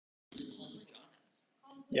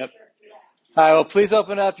Yep. All right, well, please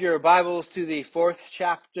open up your Bibles to the fourth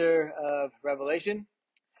chapter of Revelation.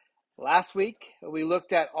 Last week, we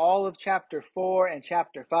looked at all of chapter 4 and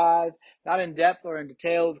chapter 5, not in depth or in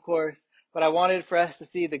detail, of course, but I wanted for us to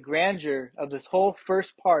see the grandeur of this whole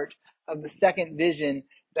first part of the second vision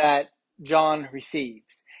that John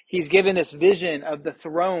receives. He's given this vision of the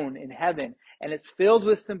throne in heaven, and it's filled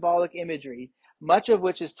with symbolic imagery, much of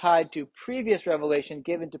which is tied to previous revelation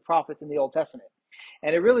given to prophets in the Old Testament.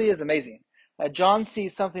 And it really is amazing. John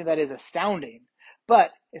sees something that is astounding,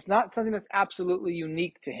 but it's not something that's absolutely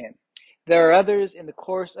unique to him. There are others in the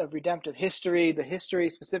course of redemptive history, the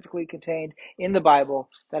history specifically contained in the Bible,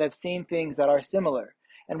 that have seen things that are similar.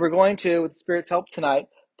 And we're going to, with the Spirit's help tonight,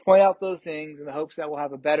 point out those things in the hopes that we'll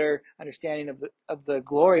have a better understanding of the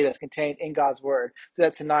glory that's contained in God's Word, so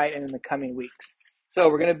that tonight and in the coming weeks. So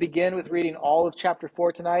we're going to begin with reading all of chapter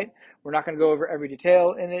 4 tonight. We're not going to go over every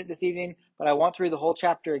detail in it this evening, but I want to read the whole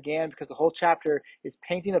chapter again because the whole chapter is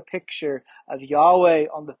painting a picture of Yahweh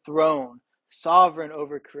on the throne, sovereign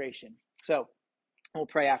over creation. So we'll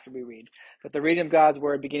pray after we read. But the reading of God's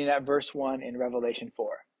Word beginning at verse 1 in Revelation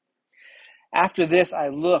 4. After this I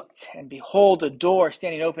looked, and behold, a door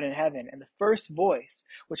standing open in heaven, and the first voice,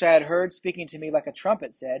 which I had heard speaking to me like a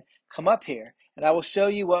trumpet, said, "Come up here, and I will show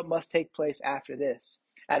you what must take place after this."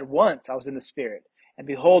 At once I was in the Spirit, and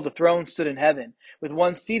behold, a throne stood in heaven, with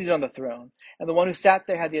one seated on the throne, and the one who sat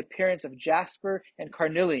there had the appearance of jasper and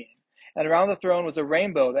carnelian, and around the throne was a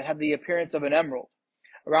rainbow that had the appearance of an emerald.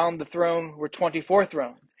 Around the throne were 24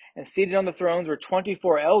 thrones, and seated on the thrones were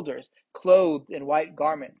 24 elders, clothed in white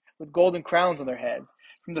garments, with golden crowns on their heads.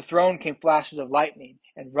 From the throne came flashes of lightning,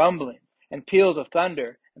 and rumblings, and peals of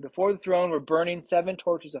thunder. And before the throne were burning 7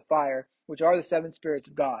 torches of fire, which are the 7 spirits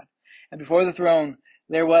of God. And before the throne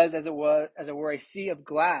there was, as it were, a sea of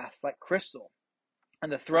glass like crystal.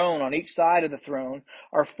 And the throne, on each side of the throne,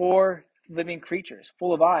 are 4 living creatures,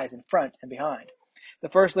 full of eyes in front and behind. The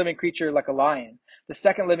first living creature like a lion, the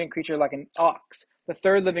second living creature like an ox, the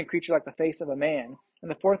third living creature like the face of a man, and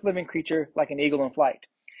the fourth living creature like an eagle in flight.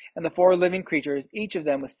 And the 4 living creatures, each of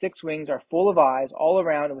them with 6 wings, are full of eyes all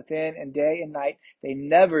around and within, and day and night they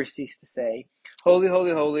never cease to say, "Holy,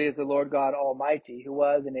 holy, holy is the Lord God Almighty, who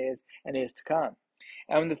was and is to come."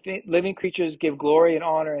 And when the living creatures give glory and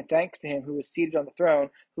honor and thanks to him who is seated on the throne,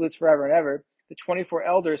 who lives forever and ever, the 24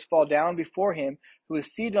 elders fall down before him who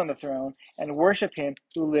is seated on the throne and worship him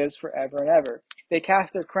who lives forever and ever. They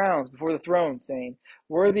cast their crowns before the throne, saying,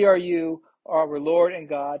 "Worthy are you, our Lord and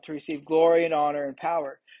God, to receive glory and honor and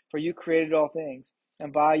power, for you created all things,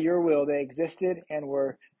 and by your will they existed and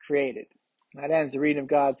were created." That ends the reading of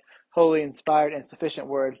God's holy, inspired, and sufficient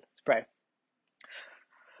word. Let's pray.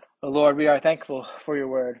 Oh Lord, we are thankful for your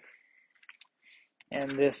word.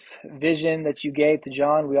 And this vision that you gave to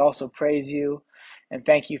John, we also praise you and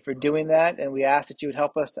thank you for doing that. And we ask that you would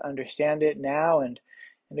help us to understand it now and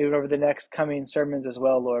even over the next coming sermons as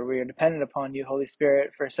well, Lord. We are dependent upon you, Holy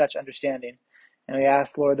Spirit, for such understanding. And we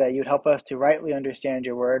ask, Lord, that you would help us to rightly understand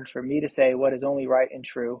your word, for me to say what is only right and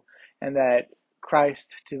true, and that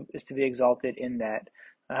Christ is to be exalted in that.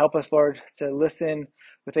 Help us, Lord, to listen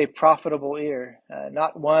with a profitable ear,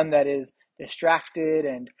 not one that is distracted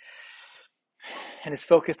and is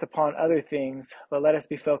focused upon other things, but let us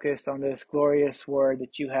be focused on this glorious word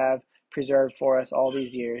that you have preserved for us all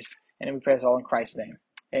these years. And we pray this all in Christ's name.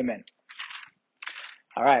 Amen.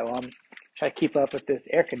 All right, well, I'm trying to keep up with this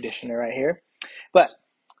air conditioner right here. But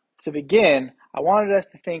to begin, I wanted us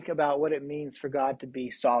to think about what it means for God to be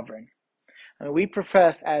sovereign. I mean, we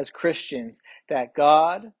profess as Christians that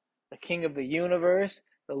God, the King of the universe,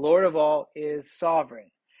 the Lord of all, is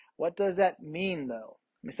sovereign. What does that mean, though?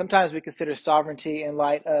 I mean, sometimes we consider sovereignty in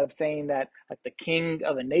light of saying that like the king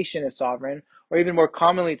of a nation is sovereign, or even more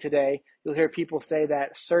commonly today, you'll hear people say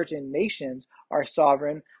that certain nations are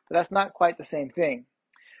sovereign, but that's not quite the same thing.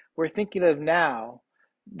 We're thinking of now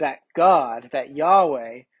that God, that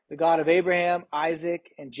Yahweh, the God of Abraham,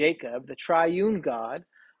 Isaac, and Jacob, the triune God,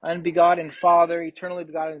 unbegotten Father, eternally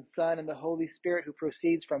begotten Son, and the Holy Spirit who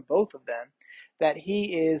proceeds from both of them, that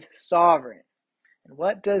he is sovereign. And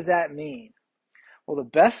what does that mean? Well, the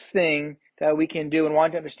best thing that we can do in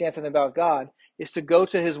wanting to understand something about God is to go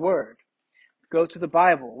to his word, go to the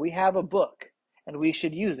Bible. We have a book, and we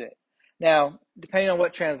should use it. Now, depending on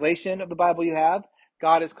what translation of the Bible you have,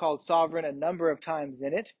 God is called sovereign a number of times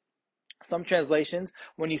in it. Some translations,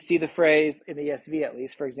 when you see the phrase, in the ESV at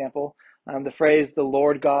least, for example, the phrase the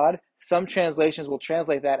Lord God, some translations will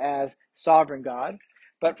translate that as sovereign God.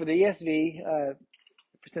 But for the ESV,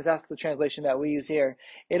 since that's the translation that we use here,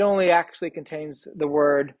 it only actually contains the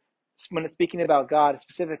word, when it's speaking about God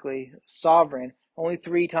specifically, sovereign, only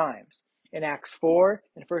 3 times. in Acts 4,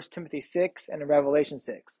 in 1 Timothy 6, and in Revelation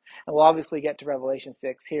 6. And we'll obviously get to Revelation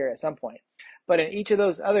 6 here at some point. But in each of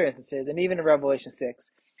those other instances, and even in Revelation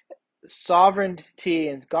 6, sovereignty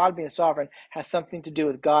and God being sovereign has something to do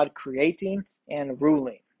with God creating and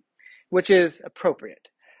ruling, which is appropriate.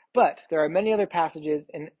 But there are many other passages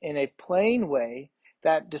in a plain way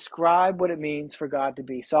that describe what it means for God to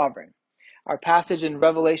be sovereign. Our passage in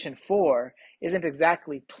Revelation 4 isn't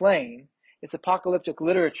exactly plain. It's apocalyptic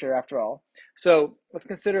literature, after all. So let's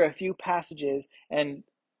consider a few passages and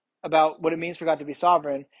about what it means for God to be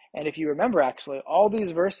sovereign. And if you remember, actually, all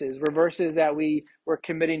these verses were verses that we were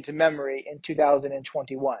committing to memory in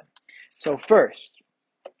 2021. So first,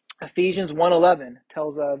 Ephesians 1:11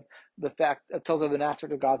 tells of an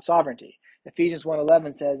aspect of God's sovereignty. Ephesians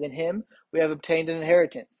 1:11 says, "In him we have obtained an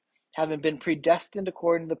inheritance, having been predestined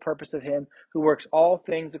according to the purpose of him who works all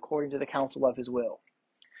things according to the counsel of his will."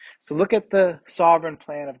 So look at the sovereign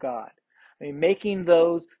plan of God. I mean, making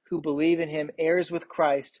those who believe in him heirs with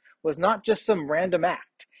Christ was not just some random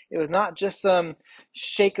act. It was not just some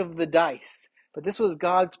shake of the dice, but this was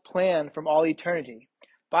God's plan from all eternity.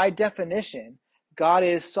 By definition, God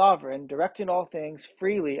is sovereign, directing all things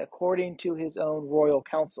freely according to his own royal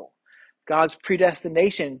counsel. God's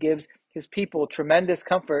predestination gives his people tremendous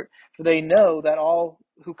comfort, for they know that all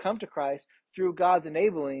who come to Christ through God's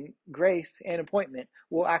enabling grace and appointment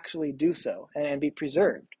will actually do so and be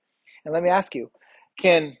preserved. And let me ask you,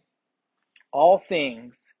 can all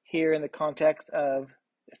things here in the context of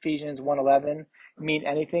Ephesians 1:11 mean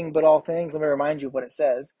anything but all things? Let me remind you of what it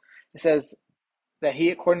says. It says that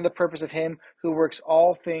he, according to the purpose of him who works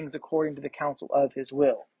all things according to the counsel of his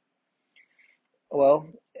will. Well,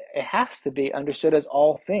 it has to be understood as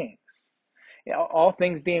all things. All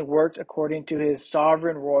things being worked according to his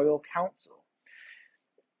sovereign royal counsel.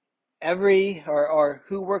 Or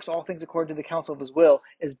who works all things according to the counsel of his will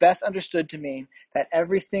is best understood to mean that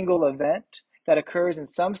every single event that occurs in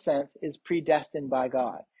some sense is predestined by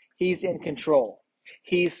God. He's in control.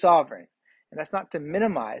 He's sovereign. And that's not to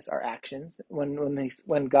minimize our actions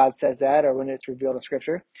when God says that or when it's revealed in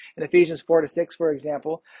Scripture. In Ephesians 4-6, for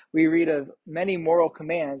example, we read of many moral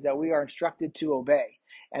commands that we are instructed to obey.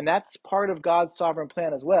 And that's part of God's sovereign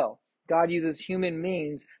plan as well. God uses human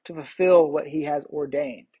means to fulfill what he has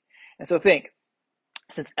ordained. And so think,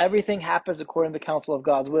 since everything happens according to the counsel of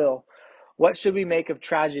God's will, what should we make of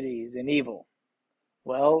tragedies and evil?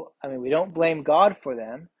 Well, we don't blame God for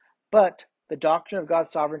them, but the doctrine of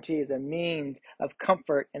God's sovereignty is a means of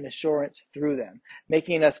comfort and assurance through them,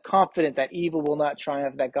 making us confident that evil will not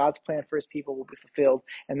triumph, that God's plan for his people will be fulfilled.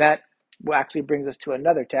 And that actually brings us to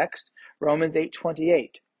another text, Romans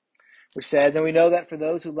 8:28. Which says, "And we know that for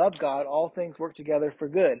those who love God, all things work together for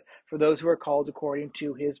good, for those who are called according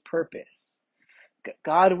to his purpose."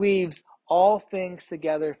 God weaves all things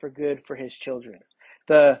together for good for his children.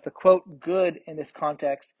 The quote good in this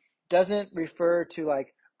context doesn't refer to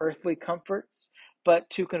like earthly comforts, but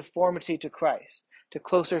to conformity to Christ, to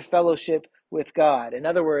closer fellowship with God. In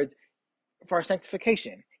other words, for our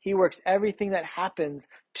sanctification. He works everything that happens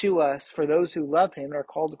to us for those who love him and are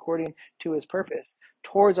called according to his purpose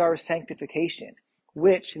towards our sanctification,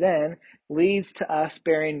 which then leads to us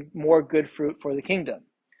bearing more good fruit for the kingdom.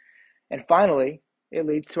 And finally, it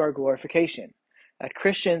leads to our glorification.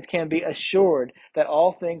 Christians can be assured that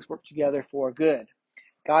all things work together for good.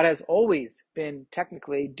 God has always been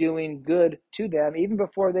technically doing good to them even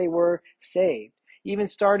before they were saved, even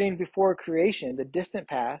starting before creation, the distant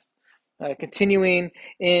past, continuing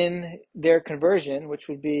in their conversion, which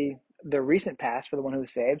would be the recent past for the one who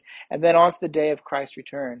is saved, and then on to the day of Christ's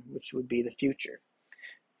return, which would be the future.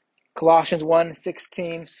 Colossians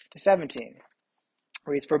 1:16-17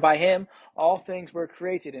 reads, "For by him all things were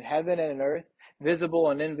created in heaven and in earth,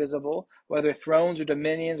 visible and invisible, whether thrones or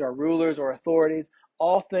dominions or rulers or authorities,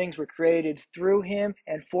 all things were created through him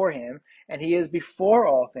and for him, and he is before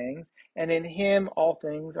all things, and in him all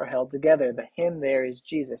things are held together." The him there is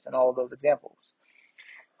Jesus in all of those examples.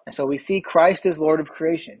 And so we see Christ as Lord of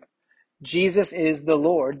creation. Jesus is the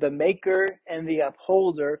Lord, the maker and the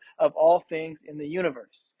upholder of all things in the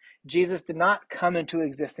universe. Jesus did not come into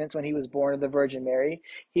existence when he was born of the Virgin Mary.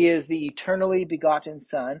 He is the eternally begotten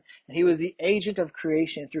Son, and he was the agent of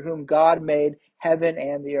creation through whom God made heaven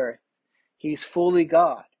and the earth. He's fully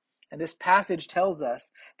God. And this passage tells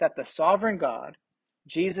us that the sovereign God,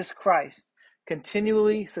 Jesus Christ,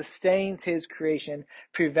 continually sustains his creation,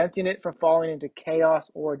 preventing it from falling into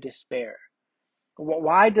chaos or despair.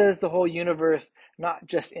 Why does the whole universe not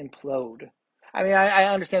just implode? I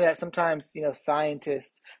understand that sometimes,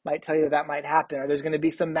 scientists might tell you that might happen, or there's going to be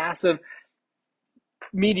some massive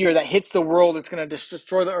meteor that hits the world that's going to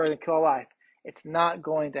destroy the earth and kill life. It's not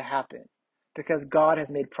going to happen. because God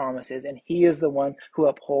has made promises, and he is the one who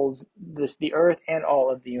upholds the earth and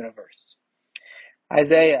all of the universe.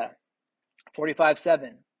 Isaiah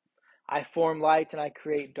 45:7. I form light and I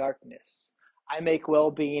create darkness. I make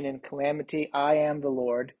well-being and calamity. I am the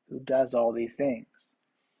Lord who does all these things.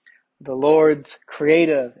 The Lord's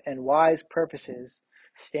creative and wise purposes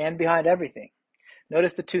stand behind everything.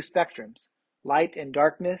 Notice the two spectrums, light and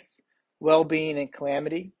darkness, well-being and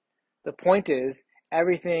calamity. The point is,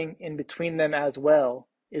 everything in between them as well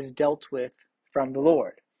is dealt with from the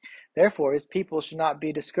Lord. Therefore, his people should not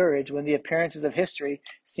be discouraged when the appearances of history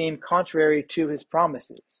seem contrary to his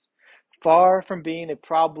promises. Far from being a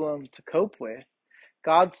problem to cope with,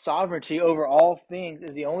 God's sovereignty over all things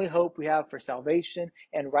is the only hope we have for salvation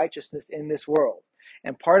and righteousness in this world.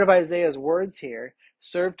 And part of Isaiah's words here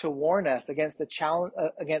serve to warn us against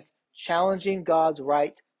against challenging God's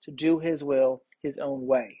right to do his will his own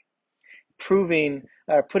way. Putting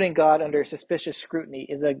God under suspicious scrutiny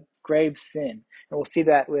is a grave sin. And we'll see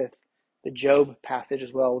that with the Job passage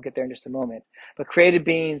as well. We'll get there in just a moment. But created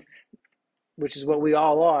beings, which is what we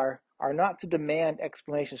all are not to demand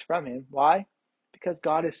explanations from him. Why? Because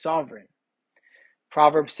God is sovereign.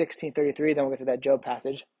 Proverbs 16:33, then we'll get to that Job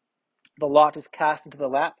passage. The lot is cast into the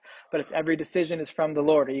lap, but its every decision is from the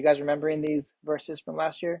Lord. Are you guys remembering these verses from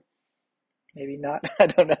last year? Maybe not. I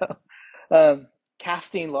don't know.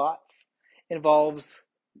 Casting lots involves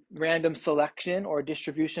random selection or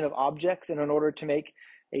distribution of objects in order to make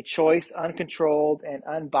a choice uncontrolled and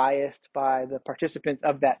unbiased by the participants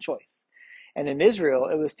of that choice. And in Israel,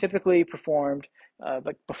 it was typically performed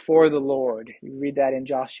before the Lord. You read that in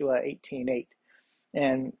Joshua 18:8.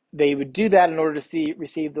 And they would do that in order to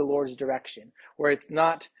receive the Lord's direction, where it's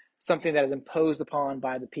not something that is imposed upon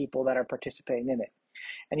by the people that are participating in it.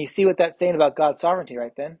 And you see what that's saying about God's sovereignty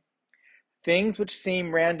right then? Things which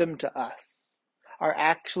seem random to us are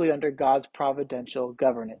actually under God's providential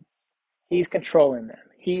governance. He's controlling them.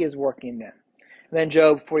 He is working them. And then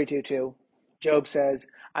Job 42:2, Job says,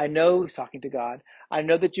 I know, he's talking to God, I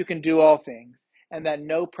know that you can do all things, and that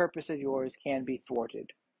no purpose of yours can be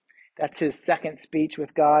thwarted. That's his second speech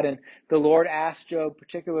with God. And the Lord asked Job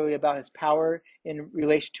particularly about his power in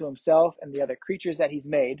relation to himself and the other creatures that he's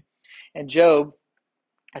made. And Job,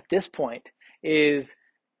 at this point, is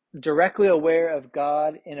directly aware of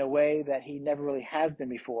God in a way that he never really has been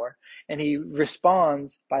before. And he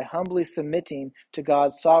responds by humbly submitting to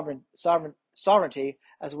God's sovereignty,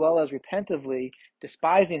 as well as repentively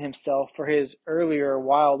despising himself for his earlier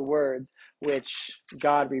wild words, which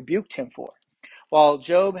God rebuked him for. While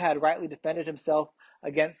Job had rightly defended himself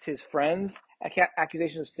against his friends'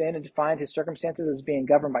 accusations of sin and defined his circumstances as being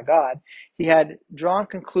governed by God, he had drawn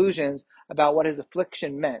conclusions about what his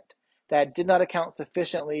affliction meant that did not account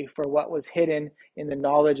sufficiently for what was hidden in the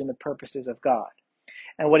knowledge and the purposes of God.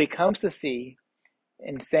 And what he comes to see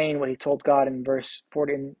in saying what he told God in verse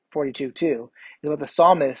 40 and 42:2 is what the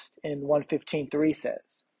psalmist in 115:3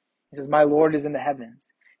 says. He says, my Lord is in the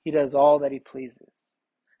heavens. He does all that he pleases.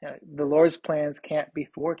 Now, the Lord's plans can't be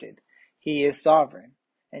thwarted. He is sovereign,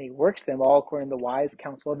 and he works them all according to the wise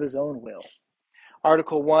counsel of his own will.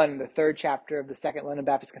 Article 1, the third chapter of the Second London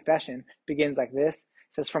Baptist Confession, begins like this.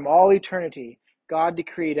 It says, from all eternity, God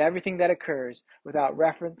decreed everything that occurs without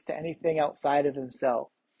reference to anything outside of himself.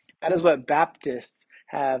 That is what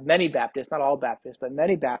many Baptists, not all Baptists, but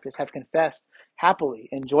many Baptists have confessed happily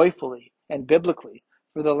and joyfully and biblically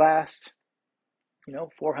for the last,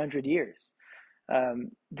 400 years,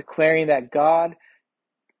 declaring that God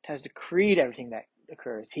has decreed everything that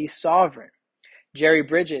occurs. He's sovereign. Jerry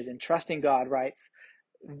Bridges, in Trusting God, writes,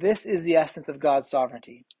 this is the essence of God's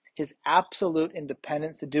sovereignty, his absolute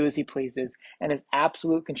independence to do as he pleases, and his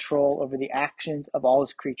absolute control over the actions of all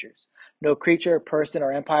his creatures. No creature, person,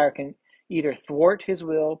 or empire can either thwart his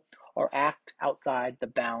will or act outside the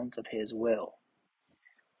bounds of his will.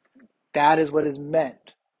 That is what is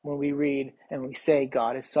meant when we read and we say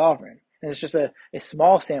God is sovereign. And it's just a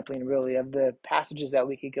small sampling, really, of the passages that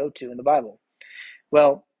we could go to in the Bible.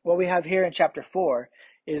 Well, what we have here in chapter 4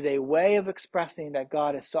 is a way of expressing that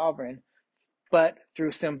God is sovereign, but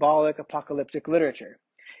through symbolic apocalyptic literature.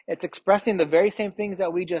 It's expressing the very same things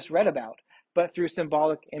that we just read about, but through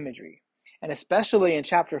symbolic imagery. And especially in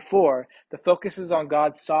chapter 4, the focus is on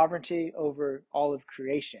God's sovereignty over all of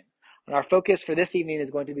creation. And our focus for this evening is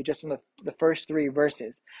going to be just on the first 3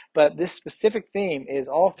 verses. But this specific theme is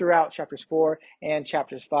all throughout chapters 4 and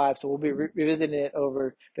chapters 5, so we'll be revisiting it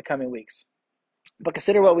over the coming weeks. But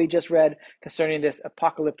consider what we just read concerning this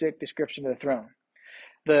apocalyptic description of the throne.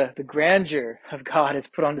 The grandeur of God is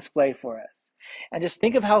put on display for us. And just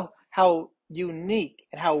think of how unique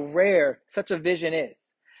and how rare such a vision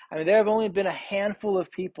is. I mean, there have only been a handful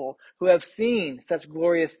of people who have seen such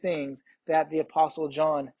glorious things that the Apostle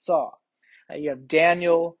John saw. You have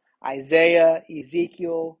Daniel, Isaiah,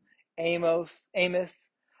 Ezekiel, Amos,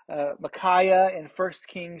 Micaiah in 1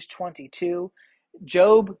 Kings 22.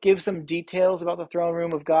 Job gives some details about the throne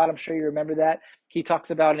room of God. I'm sure you remember that. He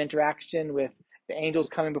talks about an interaction with the angels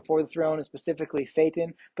coming before the throne, and specifically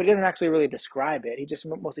Satan, but he doesn't actually really describe it. He just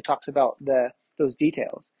mostly talks about those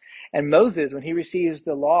details. And Moses, when he receives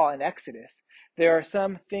the law in Exodus, there are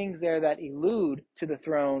some things there that allude to the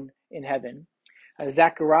throne in heaven.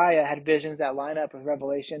 Zechariah had visions that line up with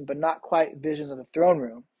Revelation, but not quite visions of the throne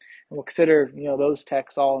room. And we'll consider those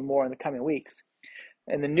texts all and more in the coming weeks.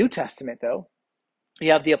 In the New Testament, though,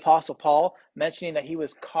 you have the Apostle Paul mentioning that he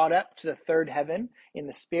was caught up to the third heaven in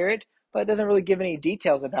the Spirit, but it doesn't really give any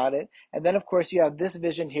details about it. And then, of course, you have this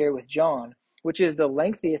vision here with John, which is the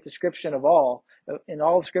lengthiest description of all in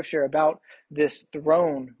all of Scripture about this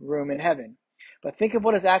throne room in heaven. But think of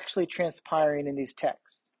what is actually transpiring in these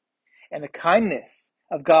texts and the kindness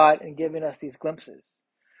of God in giving us these glimpses.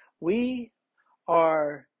 We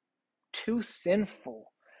are too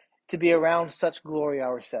sinful to be around such glory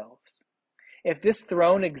ourselves. If this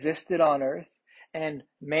throne existed on earth and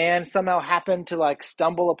man somehow happened to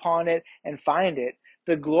stumble upon it and find it,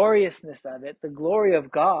 the gloriousness of it, the glory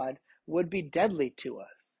of God, would be deadly to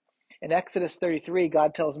us. In Exodus 33,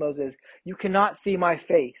 God tells Moses, "You cannot see my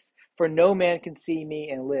face, for no man can see me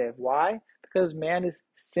and live." Why? Because man is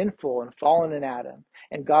sinful and fallen in Adam,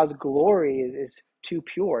 and God's glory is too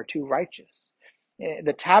pure, too righteous.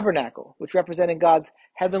 The tabernacle, which represented God's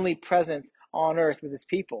heavenly presence on earth with his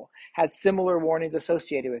people, had similar warnings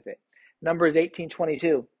associated with it. Numbers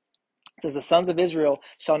 18:22 says, "The sons of Israel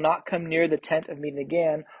shall not come near the tent of meeting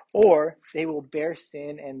again, or they will bear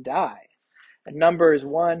sin and die." And Numbers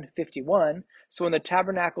 1:51, "So when the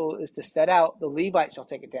tabernacle is to set out, the Levites shall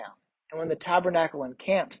take it down. And when the tabernacle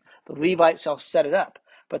encamps, the Levites shall set it up.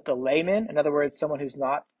 But the layman," in other words, someone who's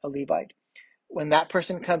not a Levite, "when that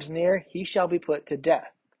person comes near, he shall be put to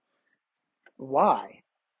death." Why?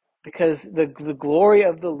 Because the glory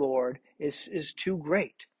of the Lord is too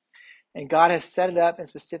great. And God has set it up in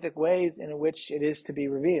specific ways in which it is to be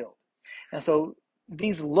revealed. And so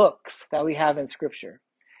these looks that we have in Scripture,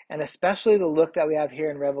 and especially the look that we have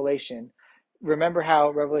here in Revelation, remember how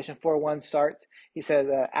Revelation 4:1 starts? He says,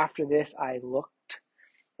 "After this I looked."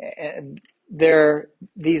 And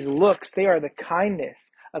these looks, they are the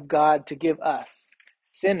kindness of God to give us,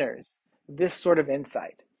 sinners, this sort of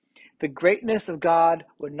insight. The greatness of God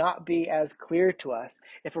would not be as clear to us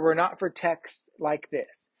if it were not for texts like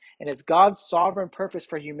this. And it's God's sovereign purpose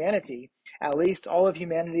for humanity, at least all of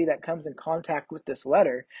humanity that comes in contact with this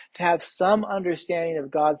letter, to have some understanding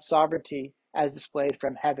of God's sovereignty as displayed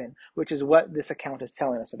from heaven, which is what this account is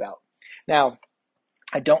telling us about. Now,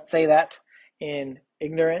 I don't say that in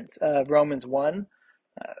ignorance of Romans 1.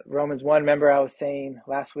 Romans 1, remember I was saying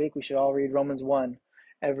last week we should all read Romans 1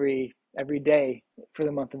 every day for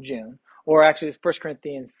the month of June. Or actually it's 1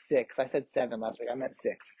 Corinthians 6. I said 7 last week. I meant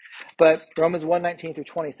 6. But Romans 1:19 through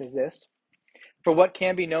 20 says this: "For what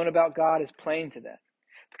can be known about God is plain to them,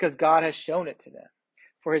 because God has shown it to them.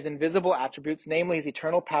 For his invisible attributes, namely his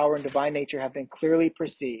eternal power and divine nature, have been clearly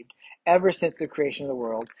perceived ever since the creation of the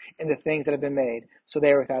world in the things that have been made, so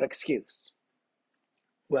they are without excuse."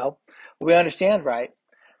 Well, we understand, right,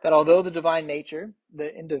 that although the divine nature,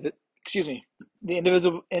 the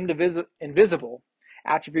invisible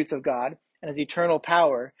attributes of God and his eternal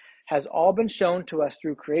power has all been shown to us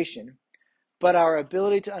through creation, but our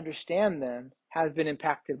ability to understand them has been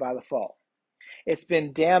impacted by the fall. It's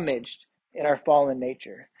been damaged in our fallen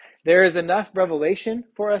nature. There is enough revelation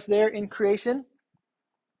for us there in creation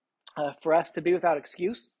for us to be without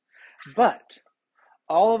excuse, but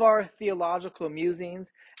all of our theological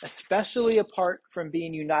musings, especially apart from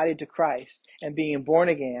being united to Christ and being born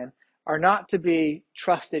again, are not to be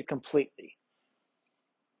trusted completely.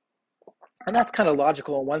 And that's kind of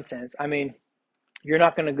logical in one sense. I mean, you're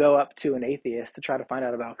not going to go up to an atheist to try to find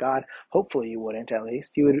out about God. Hopefully you wouldn't, at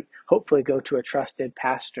least. You would hopefully go to a trusted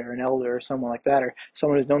pastor, an elder, or someone like that, or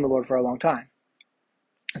someone who's known the Lord for a long time.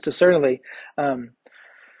 And so certainly,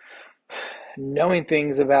 knowing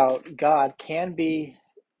things about God can be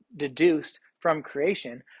deduced from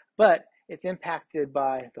creation, but it's impacted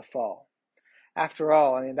by the fall. After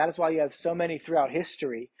all, I mean, that is why you have so many throughout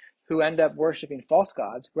history who end up worshiping false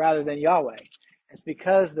gods rather than Yahweh. It's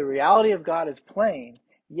because the reality of God is plain,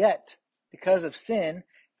 yet because of sin,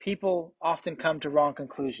 people often come to wrong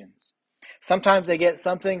conclusions. Sometimes they get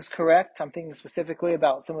some things correct. I'm thinking specifically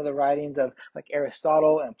about some of the writings of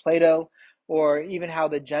Aristotle and Plato, or even how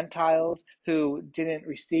the Gentiles who didn't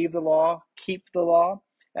receive the law keep the law.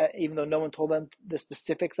 even though no one told them the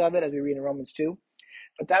specifics of it, as we read in Romans 2.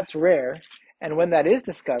 But that's rare. And when that is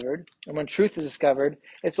discovered, and when truth is discovered,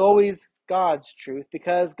 it's always God's truth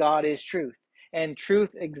because God is truth. And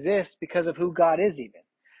truth exists because of who God is even.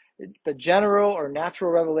 The general or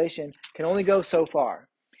natural revelation can only go so far.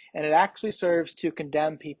 And it actually serves to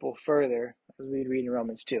condemn people further, as we read in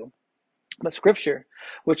Romans 2. But Scripture,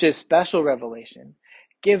 which is special revelation,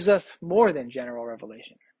 gives us more than general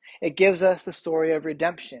revelation. It gives us the story of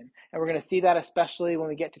redemption. And we're going to see that especially when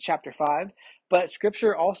we get to chapter 5. But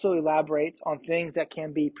Scripture also elaborates on things that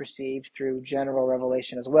can be perceived through general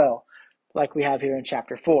revelation as well, like we have here in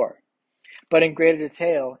chapter 4. But in greater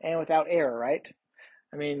detail and without error, right?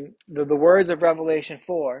 I mean, the words of Revelation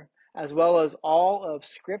 4, as well as all of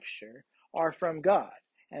Scripture, are from God.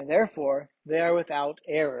 And therefore, they are without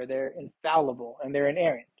error. They're infallible and they're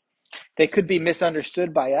inerrant. They could be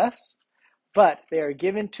misunderstood by us, but they are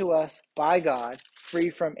given to us by God free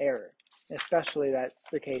from error. Especially that's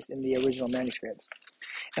the case in the original manuscripts.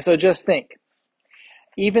 And so just think,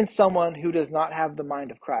 even someone who does not have the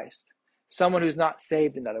mind of Christ, someone who's not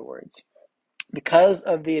saved, in other words, because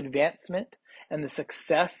of the advancement and the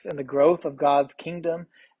success and the growth of God's kingdom,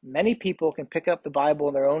 many people can pick up the Bible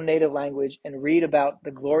in their own native language and read about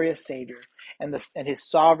the glorious Savior and his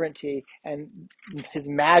sovereignty and his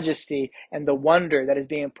majesty and the wonder that is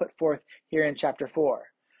being put forth here in chapter 4.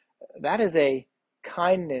 That is a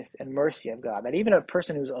kindness and mercy of God, that even a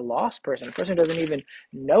person who's a lost person, a person who doesn't even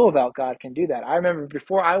know about God, can do that. I remember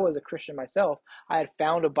before I was a Christian myself, I had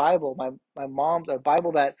found a Bible, my mom's, a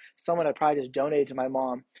Bible that someone had probably just donated to my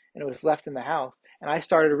mom, and it was left in the house, and I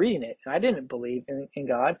started reading it, and I didn't believe in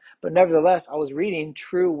God, but nevertheless, I was reading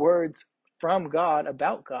true words from God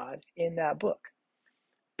about God in that book.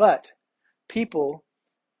 But people,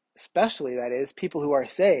 especially that is, people who are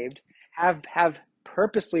saved, have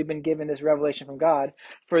purposely been given this revelation from God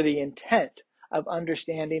for the intent of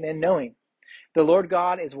understanding and knowing. The Lord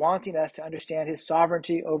God is wanting us to understand his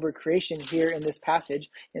sovereignty over creation here in this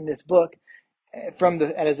passage, in this book,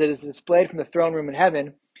 as it is displayed from the throne room in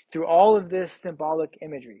heaven, through all of this symbolic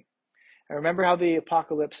imagery. And remember how the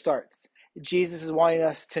apocalypse starts. Jesus is wanting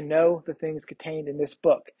us to know the things contained in this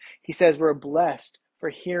book. He says we're blessed for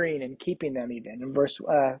hearing and keeping them, even in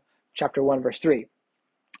chapter 1, verse 3.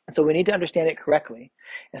 And so we need to understand it correctly.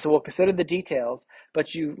 And so we'll consider the details,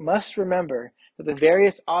 but you must remember that the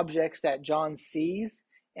various objects that John sees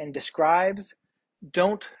and describes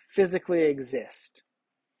don't physically exist.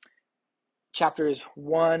 Chapters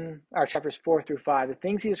 4 through 5, the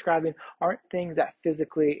things he's describing aren't things that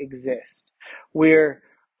physically exist. You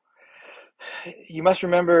must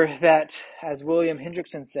remember that, as William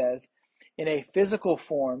Hendrickson says, in a physical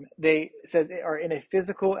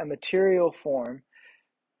and material form,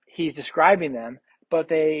 he's describing them, but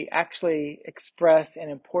they actually express an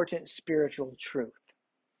important spiritual truth.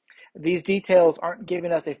 These details aren't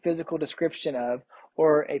giving us a physical description of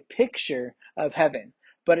or a picture of heaven,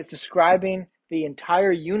 but it's describing the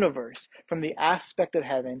entire universe from the aspect of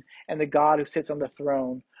heaven and the God who sits on the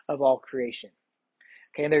throne of all creation.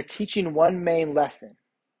 Okay, and they're teaching one main lesson.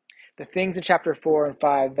 The things in chapter 4 and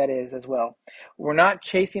 5, that is, as well. We're not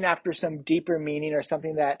chasing after some deeper meaning or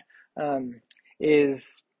something that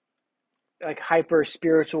is like hyper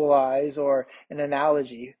spiritualized or an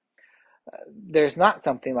analogy. There's not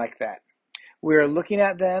something like that. We're looking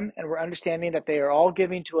at them and we're understanding that they are all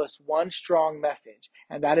giving to us one strong message,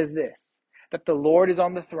 and that is this: that the Lord is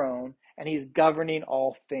on the throne and he's governing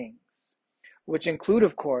all things, which include,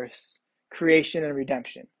 of course, creation and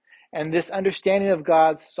redemption. And this understanding of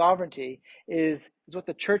God's sovereignty is what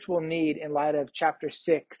the church will need in light of chapter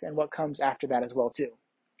 6 and what comes after that as well, too.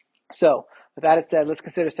 So, with that said, let's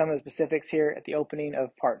consider some of the specifics here at the opening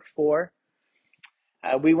of part 4.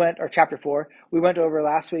 Chapter 4. We went over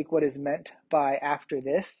last week what is meant by after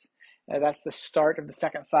this. That's the start of the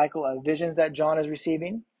second cycle of visions that John is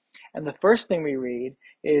receiving. And the first thing we read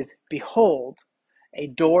is, "Behold, a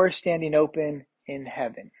door standing open in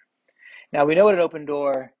heaven." Now, we know what an open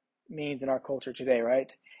door means in our culture today, right?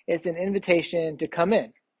 It's an invitation to come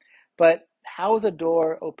in. But how is a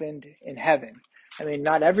door opened in heaven? I mean,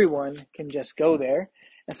 not everyone can just go there.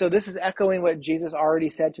 And so this is echoing what Jesus already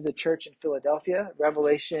said to the church in Philadelphia.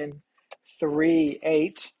 Revelation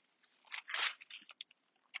 3:8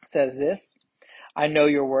 says this: "I know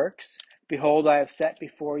your works. Behold, I have set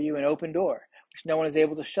before you an open door, which no one is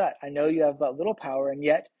able to shut. I know you have but little power, and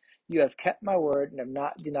yet you have kept my word and have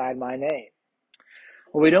not denied my name."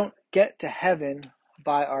 Well, we don't get to heaven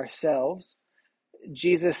by ourselves.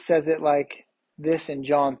 Jesus says it like this in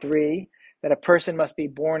John 3, that a person must be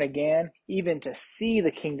born again even to see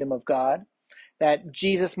the kingdom of God. that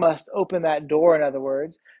Jesus must open that door, in other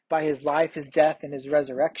words, by his life, his death, and his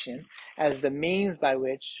resurrection, as the means by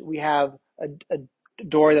which we have a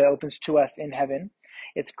door that opens to us in heaven.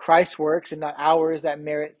 It's Christ's works and not ours that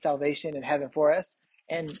merit salvation in heaven for us.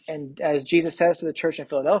 And as Jesus says to the church in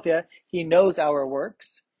Philadelphia, he knows our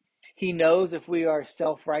works. He knows if we are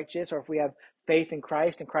self-righteous or if we have faith in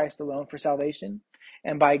Christ and Christ alone for salvation.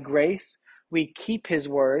 And by grace, we keep his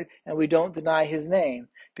word and we don't deny his name,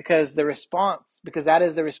 because that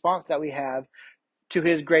is the response that we have to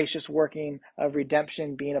his gracious working of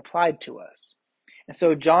redemption being applied to us. And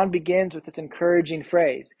so John begins with this encouraging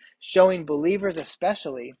phrase, showing believers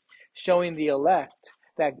especially, showing the elect,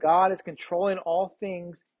 that God is controlling all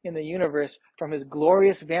things in the universe from his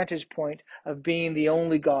glorious vantage point of being the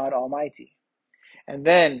only God Almighty. And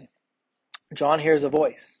then John hears a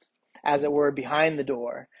voice, as it were, behind the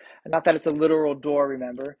door. And not that it's a literal door,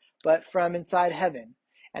 remember, but from inside heaven.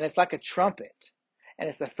 And it's like a trumpet. And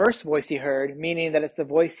it's the first voice he heard, meaning that it's the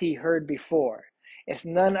voice he heard before. It's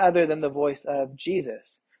none other than the voice of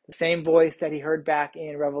Jesus, the same voice that he heard back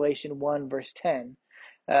in Revelation 1, verse 10,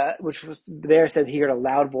 which was there said he heard a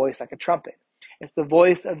loud voice like a trumpet. It's the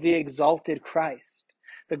voice of the exalted Christ,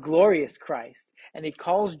 the glorious Christ. And he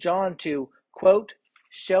calls John to, quote,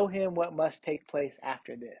 show him what must take place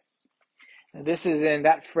after this. And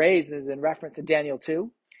that phrase is in reference to Daniel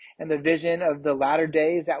 2 and the vision of the latter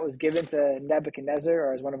days that was given to Nebuchadnezzar,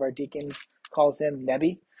 or as one of our deacons calls him,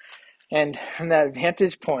 Nebi. And from that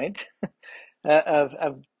vantage point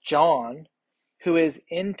of John, who is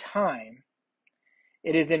in time,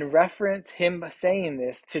 it is in reference, him saying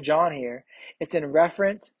this to John here, it's in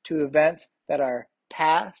reference to events that are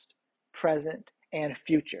past, present, and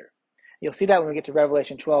future. You'll see that when we get to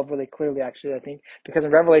Revelation 12 really clearly, actually, I think, because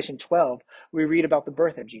in Revelation 12, we read about the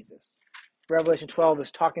birth of Jesus. Revelation 12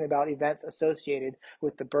 is talking about events associated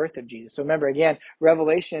with the birth of Jesus. So remember, again,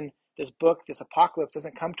 Revelation, this book, this apocalypse,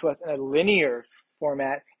 doesn't come to us in a linear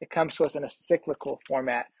format. It comes to us in a cyclical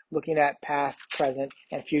format, looking at past, present,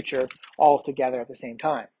 and future all together at the same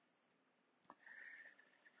time.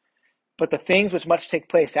 But the things which must take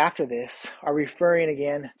place after this are referring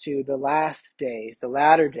again to the last days, the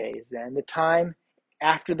latter days, then, the time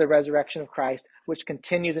after the resurrection of Christ, which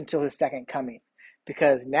continues until his second coming.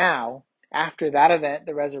 Because now, after that event,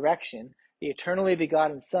 the resurrection, the eternally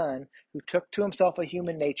begotten Son, who took to himself a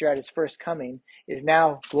human nature at his first coming, is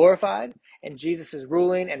now glorified, and Jesus is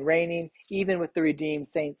ruling and reigning even with the redeemed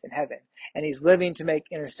saints in heaven. And he's living to make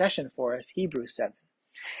intercession for us, Hebrews 7.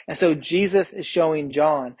 And so Jesus is showing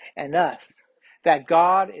John and us that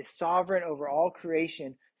God is sovereign over all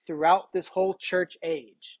creation throughout this whole church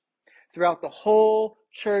age. Throughout the whole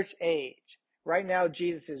church age. Right now,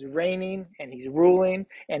 Jesus is reigning and he's ruling,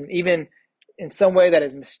 and even in some way that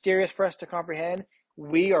is mysterious for us to comprehend,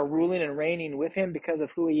 we are ruling and reigning with him because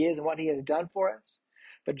of who he is and what he has done for us.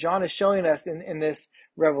 But John is showing us in this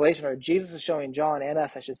revelation, or Jesus is showing John and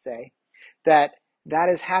us, I should say, that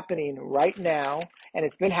is happening right now, and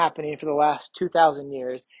it's been happening for the last 2,000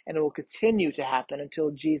 years, and it will continue to happen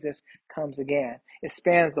until Jesus comes again. It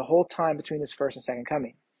spans the whole time between his first and second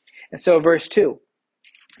coming. And so verse 2,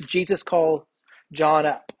 Jesus calls John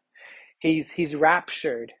up. He's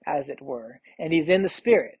raptured, as it were, and he's in the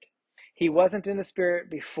Spirit. He wasn't in the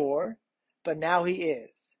Spirit before, but now he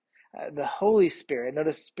is. The Holy Spirit,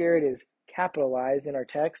 notice Spirit is capitalized in our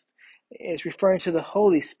text, is referring to the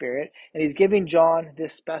Holy Spirit, and he's giving John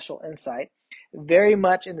this special insight, very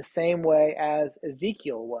much in the same way as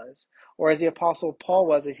Ezekiel was, or as the Apostle Paul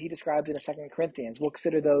was, as he described in 2 Corinthians. We'll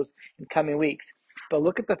consider those in coming weeks. But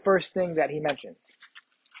look at the first thing that he mentions.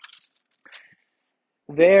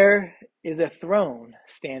 There is a throne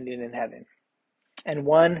standing in heaven, and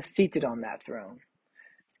one seated on that throne.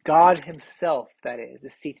 God himself, that is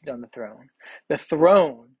seated on the throne. The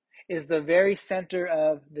throne is the very center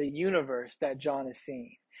of the universe that John is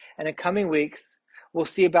seeing. And in coming weeks, we'll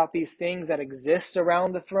see about these things that exist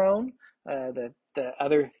around the throne, the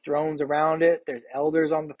other thrones around it. There's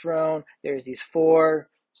elders on the throne. There's these 4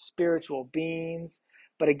 spiritual beings.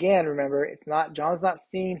 But again, remember, John's not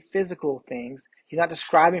seeing physical things. He's not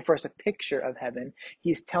describing for us a picture of heaven.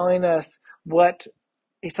 He's telling us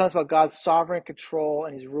about God's sovereign control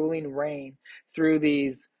and his ruling reign through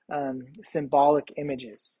these symbolic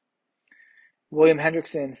images. William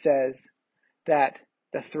Hendrickson says that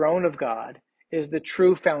the throne of God is the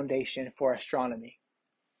true foundation for astronomy.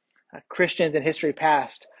 Christians in history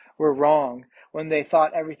past were wrong when they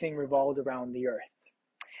thought everything revolved around the earth.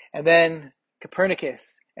 And then Copernicus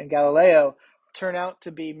and Galileo turn out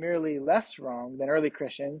to be merely less wrong than early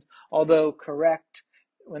Christians, although correct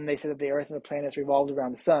when they said that the earth and the planets revolved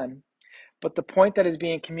around the sun. But the point that is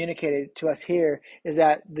being communicated to us here is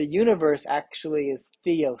that the universe actually is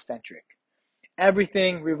theocentric.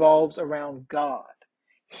 Everything revolves around God.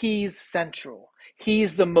 He's central.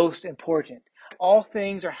 He's the most important. All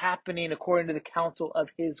things are happening according to the counsel of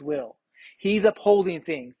His will. He's upholding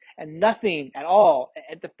things, and nothing at all,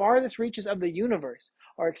 at the farthest reaches of the universe,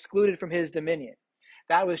 are excluded from His dominion.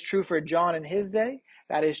 That was true for John in his day.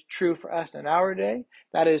 That is true for us in our day.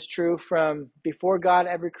 That is true from before God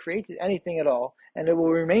ever created anything at all, and it will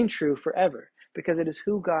remain true forever because it is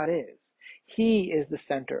who God is. He is the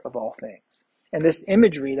center of all things. And this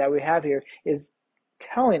imagery that we have here is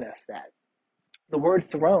telling us that. The word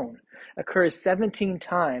throne occurs 17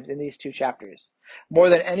 times in these two chapters, more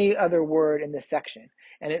than any other word in this section.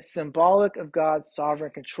 And it's symbolic of God's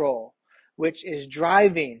sovereign control, which is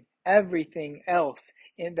driving everything else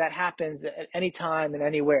that happens at any time and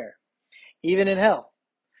anywhere, even in hell.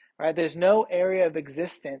 Right? There's no area of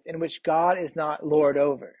existence in which God is not Lord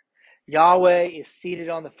over. Yahweh is seated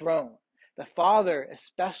on the throne. The Father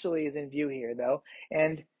especially is in view here, though,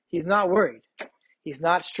 and He's not worried. He's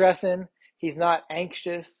not stressing. He's not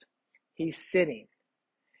anxious. He's sitting.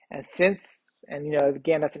 And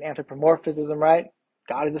again, that's an anthropomorphism, right?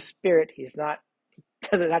 God is a spirit. He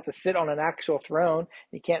doesn't have to sit on an actual throne.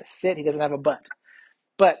 He can't sit. He doesn't have a butt.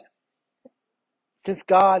 But since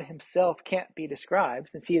God Himself can't be described,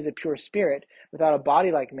 since He is a pure spirit without a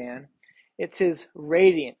body like man, it's His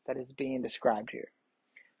radiance that is being described here.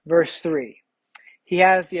 Verse 3. He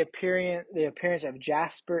has the appearance of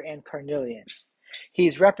jasper and carnelian.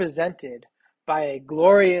 He's represented by a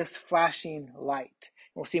glorious flashing light.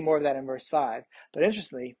 We'll see more of that in verse 5. But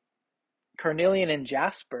interestingly, carnelian and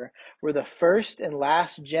jasper were the first and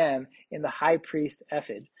last gem in the high priest's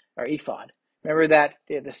ephod. Remember that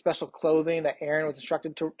the special clothing that Aaron was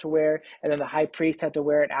instructed to wear, and then the high priest had to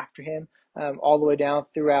wear it after him, all the way down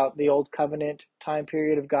throughout the Old Covenant time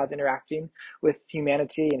period of God's interacting with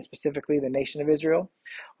humanity and specifically the nation of Israel.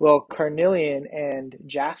 Well, carnelian and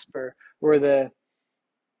jasper were the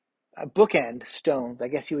bookend stones, I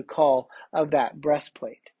guess you would call, of that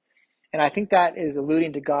breastplate. And I think that is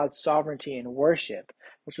alluding to God's sovereignty and worship,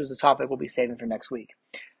 which was the topic we'll be saving for next week.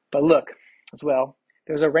 But look, as well,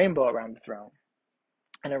 there's a rainbow around the throne,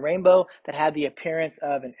 and a rainbow that had the appearance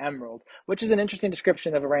of an emerald, which is an interesting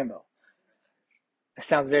description of a rainbow. It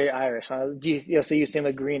sounds very Irish. Huh? So you assume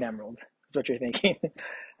a green emerald. That's what you're thinking.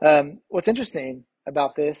 What's interesting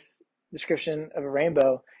about this description of a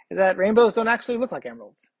rainbow is that rainbows don't actually look like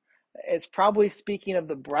emeralds. It's probably speaking of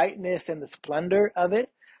the brightness and the splendor of it,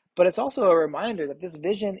 but it's also a reminder that this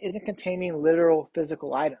vision isn't containing literal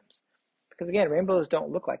physical items. Because again, rainbows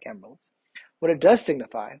don't look like emeralds. What it does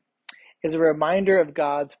signify is a reminder of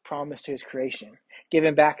God's promise to His creation,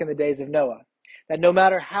 given back in the days of Noah, that no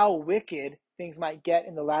matter how wicked things might get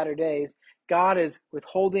in the latter days, God is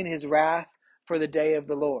withholding His wrath for the day of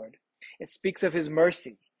the Lord. It speaks of His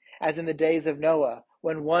mercy, as in the days of Noah,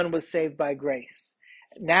 when one was saved by grace.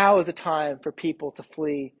 Now is the time for people to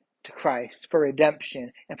flee to Christ for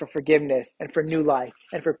redemption and for forgiveness and for new life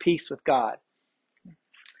and for peace with God. That's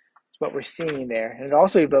what we're seeing there. And it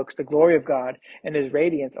also evokes the glory of God and His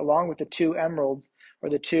radiance along with the two emeralds or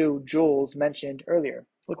the two jewels mentioned earlier.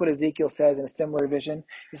 Look what Ezekiel says in a similar vision.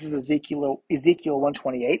 This is Ezekiel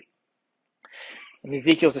 128. And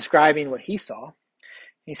Ezekiel's describing what he saw.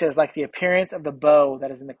 He says, like the appearance of the bow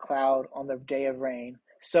that is in the cloud on the day of rain,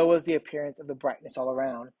 so was the appearance of the brightness all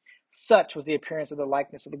around. Such was the appearance of the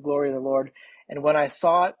likeness of the glory of the Lord. And when I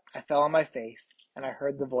saw it, I fell on my face, and I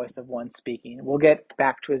heard the voice of one speaking. We'll get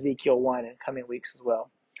back to Ezekiel 1 in coming weeks as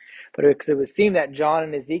well. But it would seem that John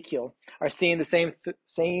and Ezekiel are seeing the same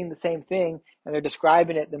thing, and they're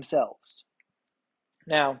describing it themselves.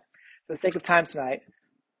 Now, for the sake of time tonight,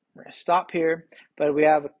 we're going to stop here, but we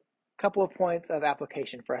have a couple of points of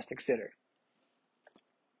application for us to consider.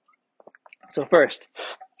 So first,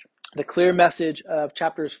 the clear message of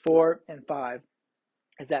chapters 4 and 5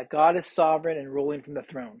 is that God is sovereign and ruling from the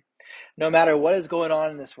throne. No matter what is going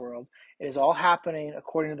on in this world, it is all happening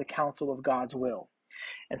according to the counsel of God's will.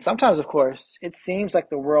 And sometimes, of course, it seems like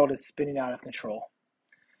the world is spinning out of control.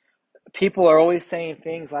 People are always saying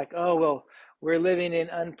things like, oh, well, we're living in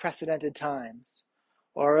unprecedented times.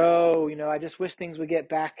 Or, oh, I just wish things would get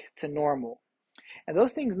back to normal. And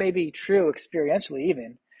those things may be true experientially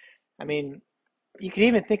even. I mean, you can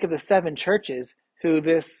even think of the 7 churches who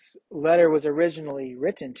this letter was originally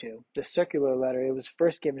written to, the circular letter. It was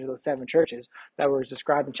first given to those 7 churches that were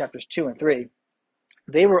described in chapters 2 and 3.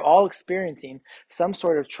 They were all experiencing some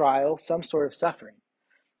sort of trial, some sort of suffering.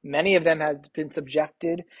 Many of them had been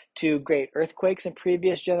subjected to great earthquakes in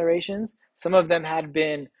previous generations. Some of them had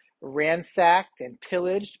been ransacked and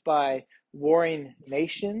pillaged by warring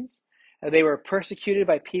nations. They were persecuted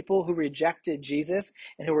by people who rejected Jesus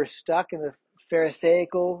and who were stuck in the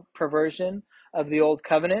Pharisaical perversion of the old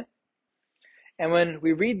covenant. And when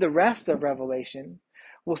we read the rest of Revelation,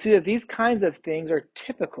 we'll see that these kinds of things are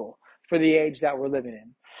typical for the age that we're living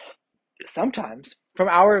in. Sometimes, from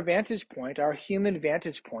our vantage point, our human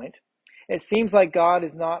vantage point, it seems like God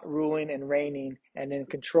is not ruling and reigning and in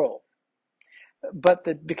control.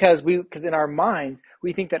 But because in our minds,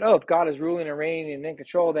 we think that, if God is ruling and reigning and in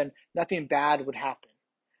control, then nothing bad would happen.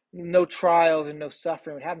 No trials and no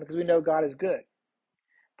suffering would happen because we know God is good.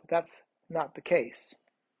 But that's not the case.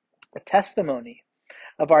 The testimony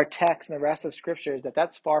of our text and the rest of Scripture is that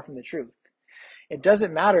that's far from the truth. It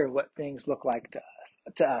doesn't matter what things look like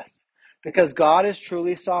to us, because God is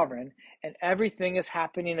truly sovereign and everything is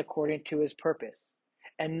happening according to his purpose,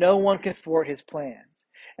 and no one can thwart his plans.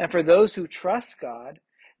 And for those who trust God,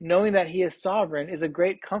 knowing that he is sovereign is a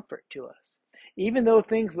great comfort to us. Even though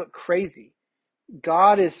things look crazy,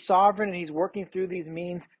 God is sovereign and he's working through these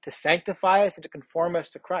means to sanctify us and to conform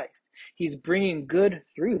us to Christ. He's bringing good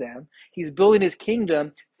through them. He's building his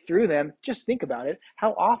kingdom through them. Just think about it.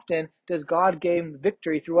 How often does God gain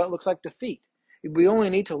victory through what looks like defeat? We only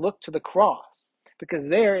need to look to the cross, because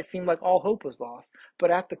there it seemed like all hope was lost.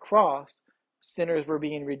 But at the cross, sinners were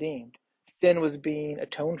being redeemed. Sin was being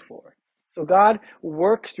atoned for. So God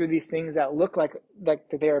works through these things that look like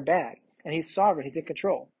they are bad. And he's sovereign. He's in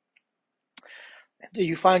control. Do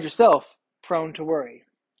you find yourself prone to worry?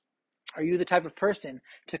 Are you the type of person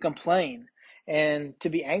to complain and to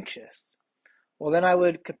be anxious? Well, then I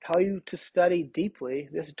would compel you to study deeply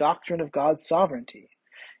this doctrine of God's sovereignty.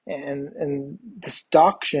 And this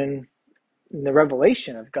doctrine, the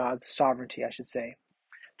revelation of God's sovereignty, I should say.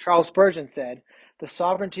 Charles Spurgeon said, "The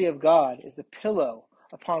sovereignty of God is the pillow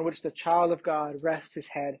upon which the child of God rests his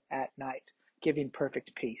head at night, giving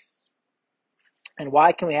perfect peace." And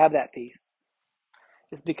why can we have that peace?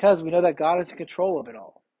 It's because we know that God is in control of it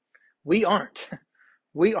all. We aren't.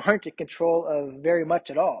 We aren't in control of very much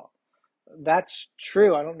at all. That's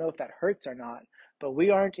true. I don't know if that hurts or not, but we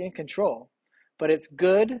aren't in control. But it's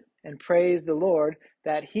good, and praise the Lord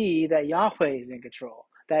that Yahweh is in control,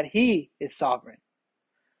 that he is sovereign.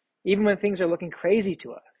 Even when things are looking crazy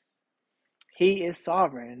to us, he is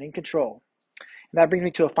sovereign and in control. And that brings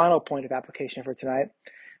me to a final point of application for tonight.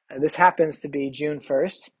 This happens to be June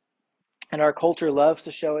 1st. And our culture loves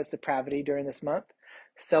to show its depravity during this month,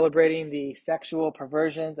 celebrating the sexual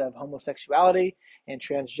perversions of homosexuality and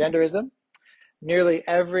transgenderism. Nearly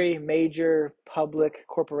every major public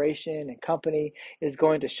corporation and company is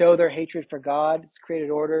going to show their hatred for God's created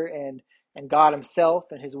order and God himself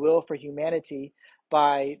and his will for humanity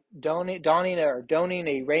by donning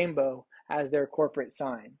a rainbow as their corporate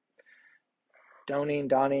sign. Donning,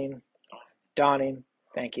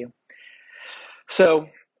 thank you. So,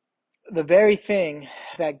 the very thing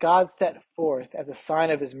that God set forth as a sign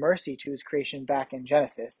of his mercy to his creation back in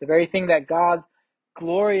Genesis, the very thing that God's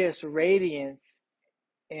glorious radiance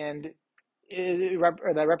and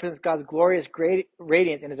that represents God's glorious great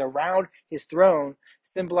radiance and is around his throne,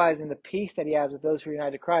 symbolizing the peace that he has with those who are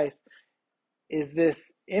united to Christ, is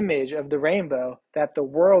this image of the rainbow that the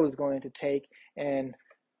world is going to take and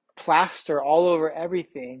plaster all over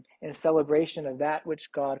everything in celebration of that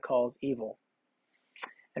which God calls evil.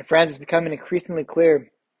 And friends, it's becoming increasingly clear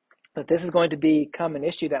that this is going to become an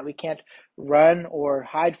issue that we can't run or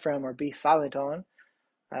hide from or be silent on.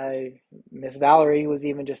 Miss Valerie was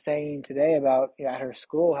even just saying today about at her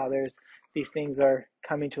school how there's these things are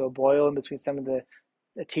coming to a boil in between some of the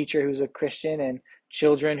teacher who's a Christian and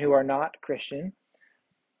children who are not Christian.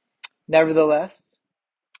 Nevertheless,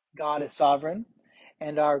 God is sovereign,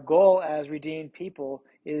 and our goal as redeemed people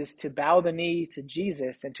is to bow the knee to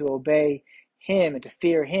Jesus and to obey him and to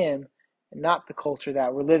fear him and not the culture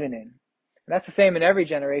that we're living in. And that's the same in every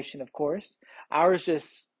generation, of course.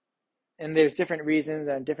 And there's different reasons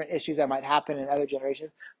and different issues that might happen in other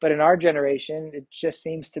generations, but in our generation, it just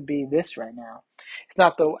seems to be this right now. It's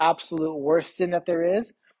not the absolute worst sin that there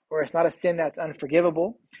is, or it's not a sin that's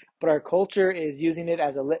unforgivable, but our culture is using it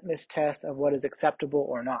as a litmus test of what is acceptable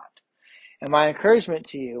or not. And my encouragement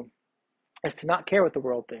to you is to not care what the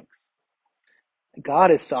world thinks.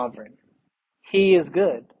 God is sovereign. He is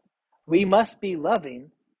good. We must be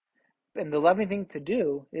loving, and the loving thing to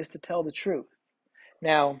do is to tell the truth.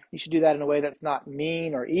 Now, you should do that in a way that's not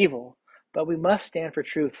mean or evil, but we must stand for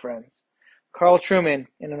truth, friends. Carl Trueman,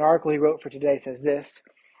 in an article he wrote for today, says this.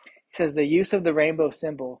 He says the use of the rainbow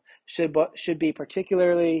symbol should be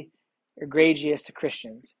particularly egregious to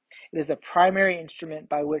Christians. It is the primary instrument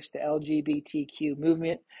by which the LGBTQ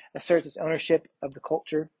movement asserts its ownership of the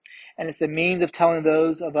culture, and it's the means of telling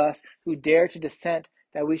those of us who dare to dissent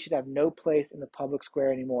that we should have no place in the public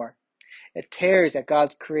square anymore. It tears at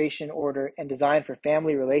God's creation order and design for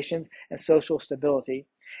family relations and social stability.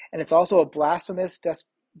 And it's also a blasphemous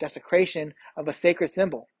desecration of a sacred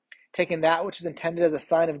symbol, taking that which is intended as a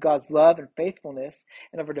sign of God's love and faithfulness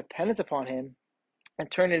and of our dependence upon Him and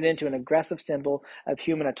turning it into an aggressive symbol of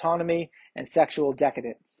human autonomy and sexual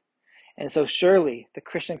decadence. And so surely the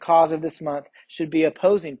Christian cause of this month should be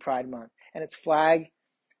opposing Pride Month and its flag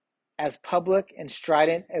as public and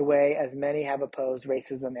strident a way as many have opposed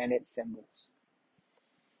racism and its symbols.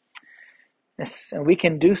 And we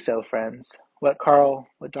can do so, friends. What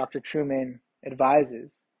Dr. Trueman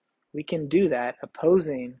advises, we can do that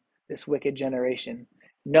opposing this wicked generation,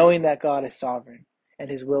 knowing that God is sovereign and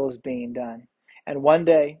His will is being done. And one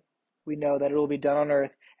day, we know that it will be done on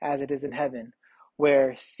earth as it is in heaven,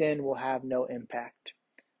 where sin will have no impact.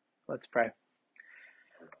 Let's pray.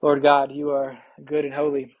 Lord God, you are good and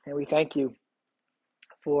holy, and we thank you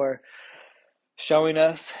for showing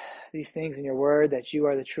us these things in your word, that you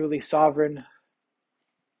are the truly sovereign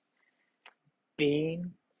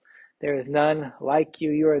being. There is none like you.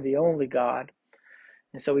 You are the only God.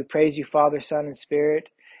 And so we praise you, Father, Son, and Spirit,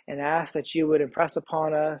 and ask that you would impress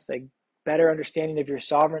upon us a better understanding of your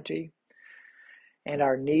sovereignty and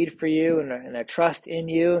our need for you and a trust in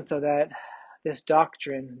you, so that this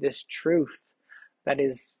doctrine, this truth that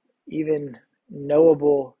is even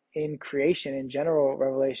knowable in creation, in general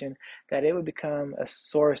revelation, that it would become a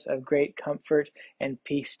source of great comfort and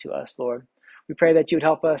peace to us, Lord. We pray that you would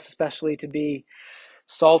help us especially to be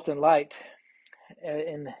salt and light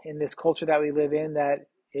in this culture that we live in, that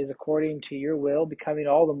is according to your will becoming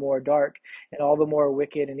all the more dark and all the more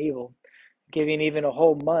wicked and evil, giving even a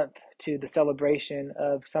whole month to the celebration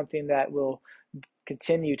of something that will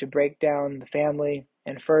continue to break down the family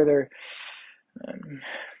and further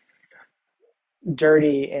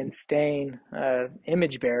dirty and stain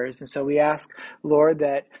image bearers. And so we ask, Lord,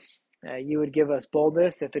 that you would give us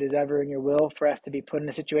boldness if it is ever in your will for us to be put in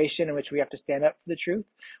a situation in which we have to stand up for the truth.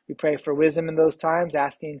 We pray for wisdom in those times,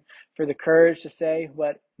 asking for the courage to say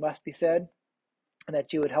what must be said, and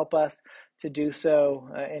that you would help us to do so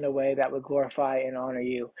in a way that would glorify and honor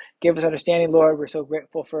you. Give us understanding, Lord. We're so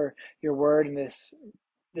grateful for your word and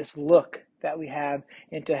this look that we have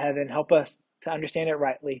into heaven. Help us to understand it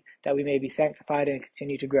rightly, that we may be sanctified and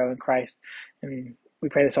continue to grow in Christ. And we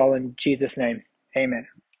pray this all in Jesus' name. Amen.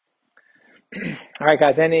 All right,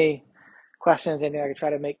 guys, any questions, anything I could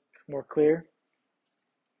try to make more clear?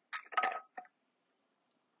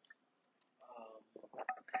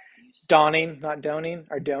 Dawning, not doning,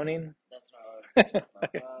 or doning? That's not what I was talking about.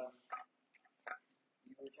 Okay.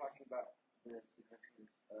 You were talking about the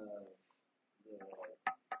significance of the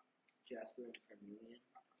jasper and carnelian in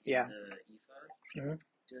Yeah. the ephod. Mhm.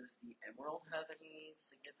 Does the emerald have any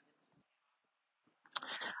significance?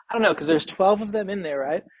 I don't know, because there's 12 of them in there,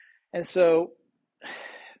 right? And so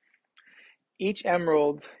each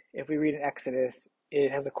emerald, if we read in Exodus,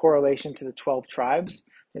 it has a correlation to the 12 tribes.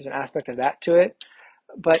 There's an aspect of that to it.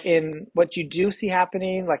 But in what you do see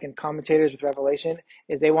happening, like in commentators with Revelation,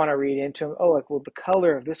 is they want to read into, oh, like, well, the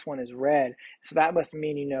color of this one is red, so that must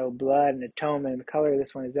mean, blood and atonement, and the color of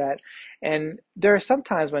this one is that. And there are some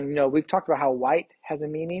times when, we've talked about how white has a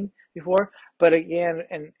meaning before, but again,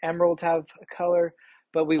 and emeralds have a color,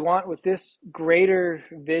 but we want, with this greater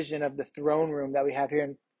vision of the throne room that we have here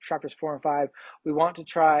in chapters 4 and 5, we want to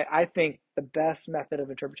try, I think the best method of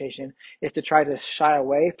interpretation is to try to shy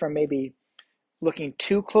away from maybe looking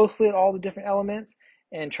too closely at all the different elements,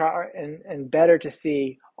 and try and better to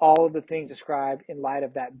see all of the things described in light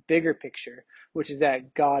of that bigger picture, which is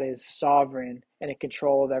that God is sovereign and in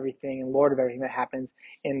control of everything and Lord of everything that happens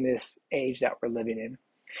in this age that we're living in.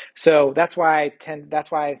 So that's why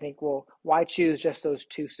I think, well, why choose just those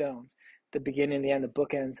two stones, the beginning and the end, the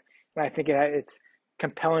bookends? And I think it's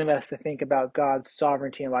compelling us to think about God's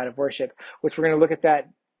sovereignty in light of worship, which we're going to look at that,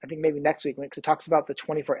 I think, maybe next week, because it talks about the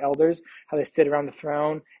 24 elders, how they sit around the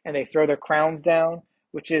throne and they throw their crowns down,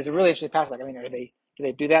 which is a really interesting passage. Like, I mean, do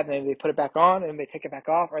they do that and then they put it back on and they take it back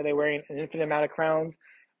off? Are they wearing an infinite amount of crowns?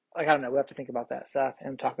 Like, I don't know. We'll have to think about that stuff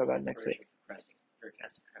and talk about it next week.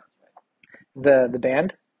 Casting crowns, right? The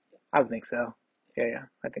band? I would think so. Yeah,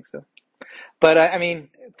 I think so. But I mean,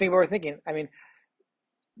 think what we're thinking. I mean,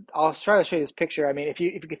 I'll try to show you this picture. I mean, if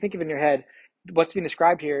you can think of it in your head, what's being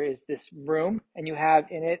described here is this room, and you have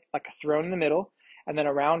in it like a throne in the middle, and then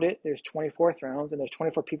around it there's 24 thrones, and there's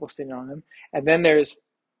 24 people sitting on them, and then there's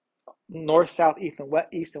north, south, east, and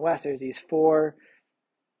west. There's these four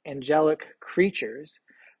angelic creatures,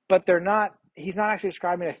 but they're not. He's not actually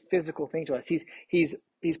describing a physical thing to us. He's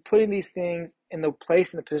putting these things in the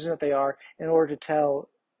place and the position that they are in order to tell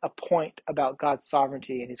a point about God's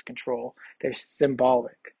sovereignty and His control. They're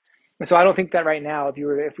symbolic, and so I don't think that right now, if we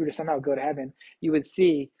were to somehow go to heaven, you would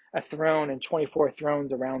see a throne and 24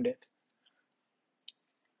 thrones around it.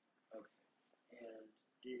 Okay. And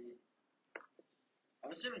did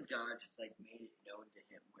I'm assuming God just like made it known to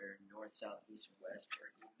him where north, south, east, or west,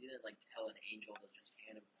 or he didn't like tell an angel to just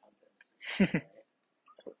hand him a compass. Right?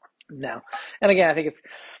 No, and again, I think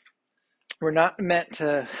we're not meant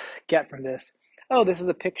to get from this, oh, this is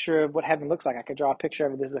a picture of what heaven looks like. I could draw a picture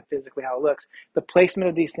of it. This is physically how it looks. The placement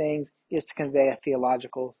of these things is to convey a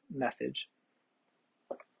theological message.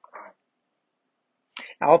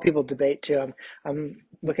 All people debate too. I'm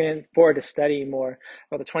looking forward to studying more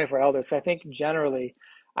about the 24 elders. So I think generally,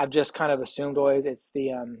 I've just kind of assumed always it's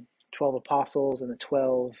the 12 apostles and the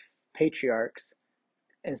 12 patriarchs.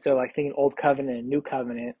 And so like thinking Old Covenant and New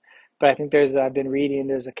Covenant. But I think I've been reading,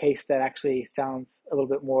 there's a case that actually sounds a little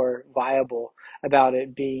bit more viable about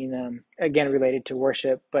it being, again, related to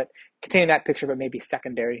worship, but containing that picture, but maybe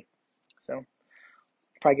secondary. So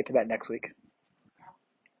probably get to that next week.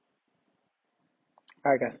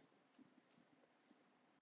 All right, guys.